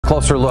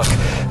closer look.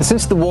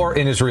 Since the war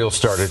in Israel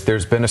started,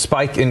 there's been a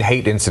spike in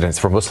hate incidents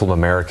for Muslim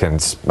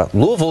Americans.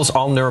 Louisville's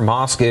Al-Nur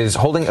Mosque is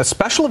holding a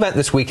special event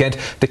this weekend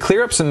to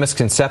clear up some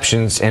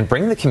misconceptions and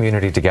bring the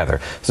community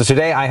together. So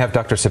today I have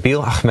Dr.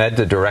 Sabeel Ahmed,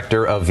 the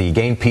director of the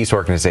GainPeace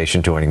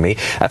organization, joining me.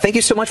 Thank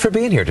you so much for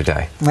being here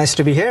today. Nice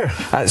to be here.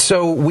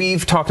 So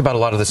we've talked about a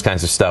lot of this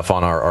kinds of stuff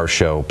on our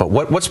show, but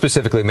what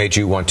specifically made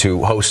you want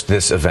to host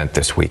this event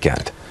this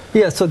weekend?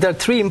 Yeah, so there are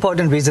three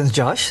important reasons,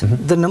 Josh.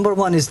 The number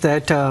one is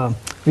that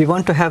we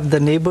want to have the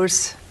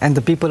neighbors and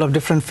the people of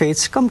different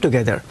faiths come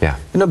together. Yeah.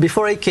 You know,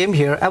 before I came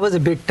here, I was a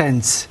bit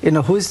tense. You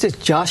know, who is this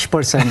Josh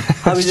person?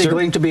 How is he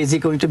going to be? Is he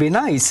going to be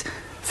nice?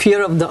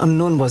 Fear of the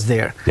unknown was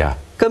there. Yeah.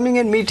 Coming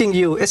and meeting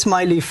you, a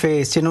smiley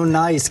face, you know,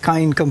 nice,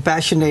 kind,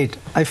 compassionate,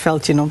 I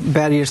felt, you know,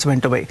 barriers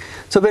went away.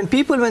 So when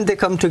they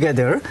come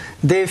together,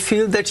 they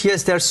feel that,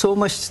 yes, there are so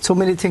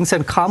many things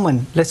in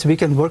common, we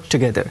can work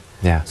together.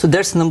 Yeah. So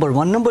that's number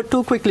one. Number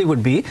two quickly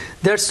would be,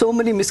 there are so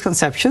many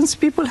misconceptions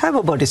people have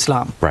about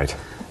Islam. Right.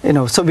 You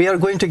know, so we are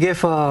going to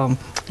give a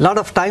lot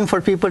of time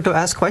for people to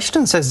ask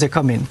questions as they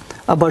come in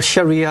about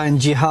Sharia and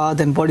jihad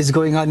and what is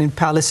going on in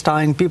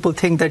Palestine. People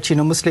think that, you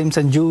know, Muslims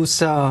and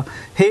Jews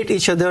hate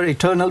each other,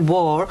 eternal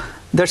war.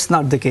 That's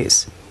not the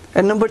case.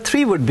 And number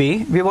three would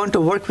be, we want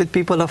to work with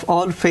people of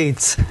all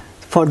faiths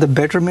for the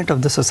betterment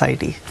of the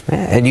society.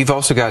 And you've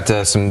also got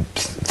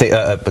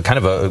kind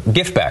of a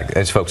gift bag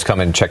as folks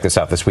come and check this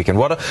out this weekend.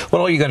 What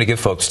are you going to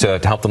give folks to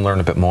help them learn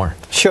a bit more?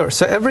 Sure.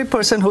 So every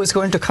person who is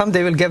going to come,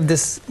 they will get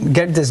this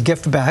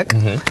gift bag.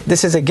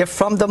 This is a gift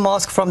from the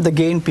mosque, from the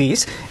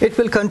GainPeace. It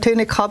will contain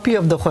a copy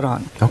of the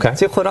Quran. Okay.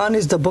 The Quran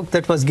is the book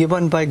that was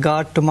given by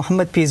God to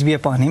Muhammad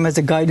PBUH as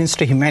a guidance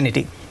to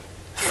humanity.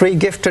 Free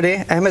gift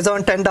today.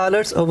 Amazon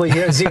 $10, over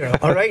here $0.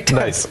 All right?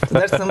 Nice.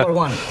 That's number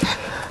one.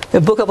 A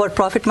book about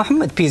Prophet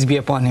Muhammad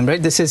PBUH,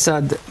 right? This is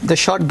the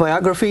short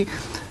biography.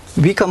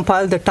 We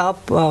compiled the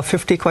top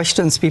 50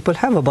 questions people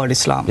have about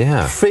Islam.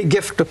 Yeah. Free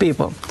gift to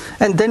people.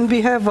 And then we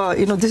have,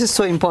 you know, this is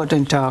so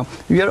important.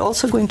 We are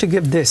also going to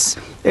give this.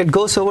 It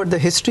goes over the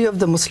history of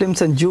the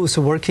Muslims and Jews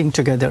working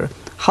together.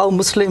 How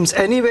Muslims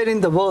anywhere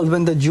in the world,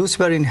 when the Jews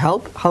were in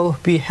help, how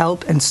we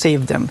help and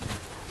save them.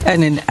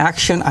 And an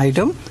action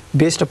item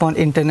based upon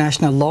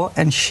international law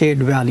and shared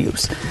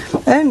values.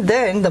 And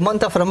then the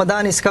month of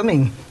Ramadan is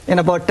coming in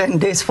about 10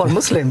 days for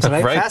Muslims,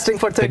 right? Right. Fasting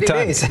for 30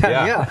 days.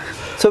 Yeah. Yeah.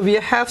 So we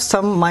have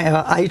some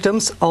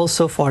items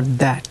also for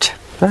that.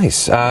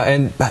 Nice.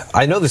 And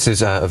I know this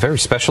is a very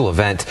special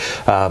event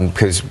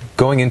because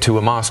going into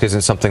a mosque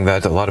isn't something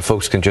that a lot of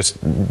folks can just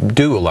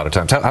do a lot of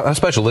times. How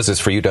special is this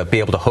for you to be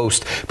able to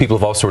host people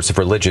of all sorts of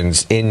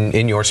religions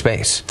in your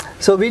space?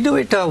 So we do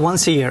it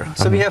once a year.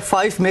 So we have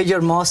 5 major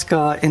mosques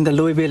in the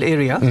Louisville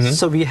area.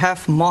 So we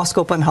have Mosque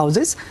Open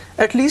Houses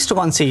at least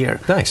once a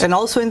year. Nice. And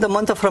also in the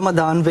month of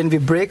Ramadan, when we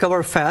break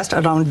our fast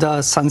around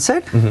the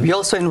sunset, we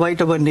also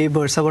invite our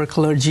neighbors, our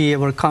clergy,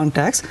 our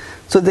contacts,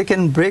 so they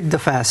can break the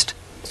fast.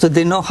 So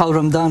they know how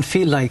Ramadan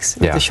feels like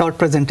with a short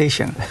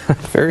presentation.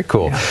 Very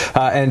cool.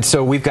 Yeah. And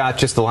so we've got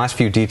just the last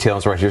few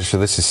details right here. So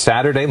this is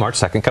Saturday, March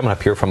 2nd, coming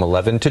up here from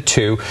 11 to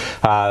 2.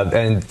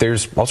 And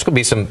there's also going to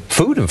be some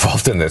food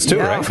involved in this too,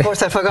 right? Of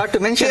course, I forgot to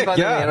mention, by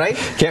the way, right?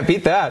 Can't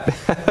beat that.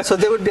 So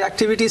there would be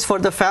activities for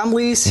the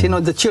families, you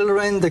know, the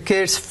children, the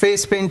kids,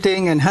 face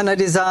painting and henna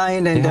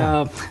design,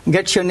 and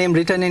get your name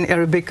written in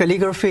Arabic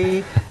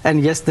calligraphy.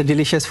 And yes, the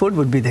delicious food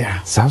would be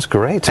there. Sounds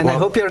great. And I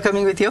hope you're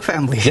coming with your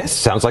family. Yes,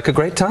 sounds like a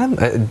great time.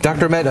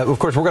 Dr. Ahmed, of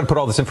course, we're going to put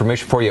all this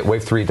information for you at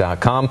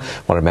wave3.com.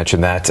 Want to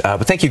mention that.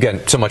 But thank you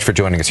again so much for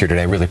joining us here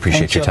today. I really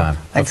appreciate your time.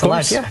 Thanks a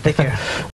lot. Yeah, take care.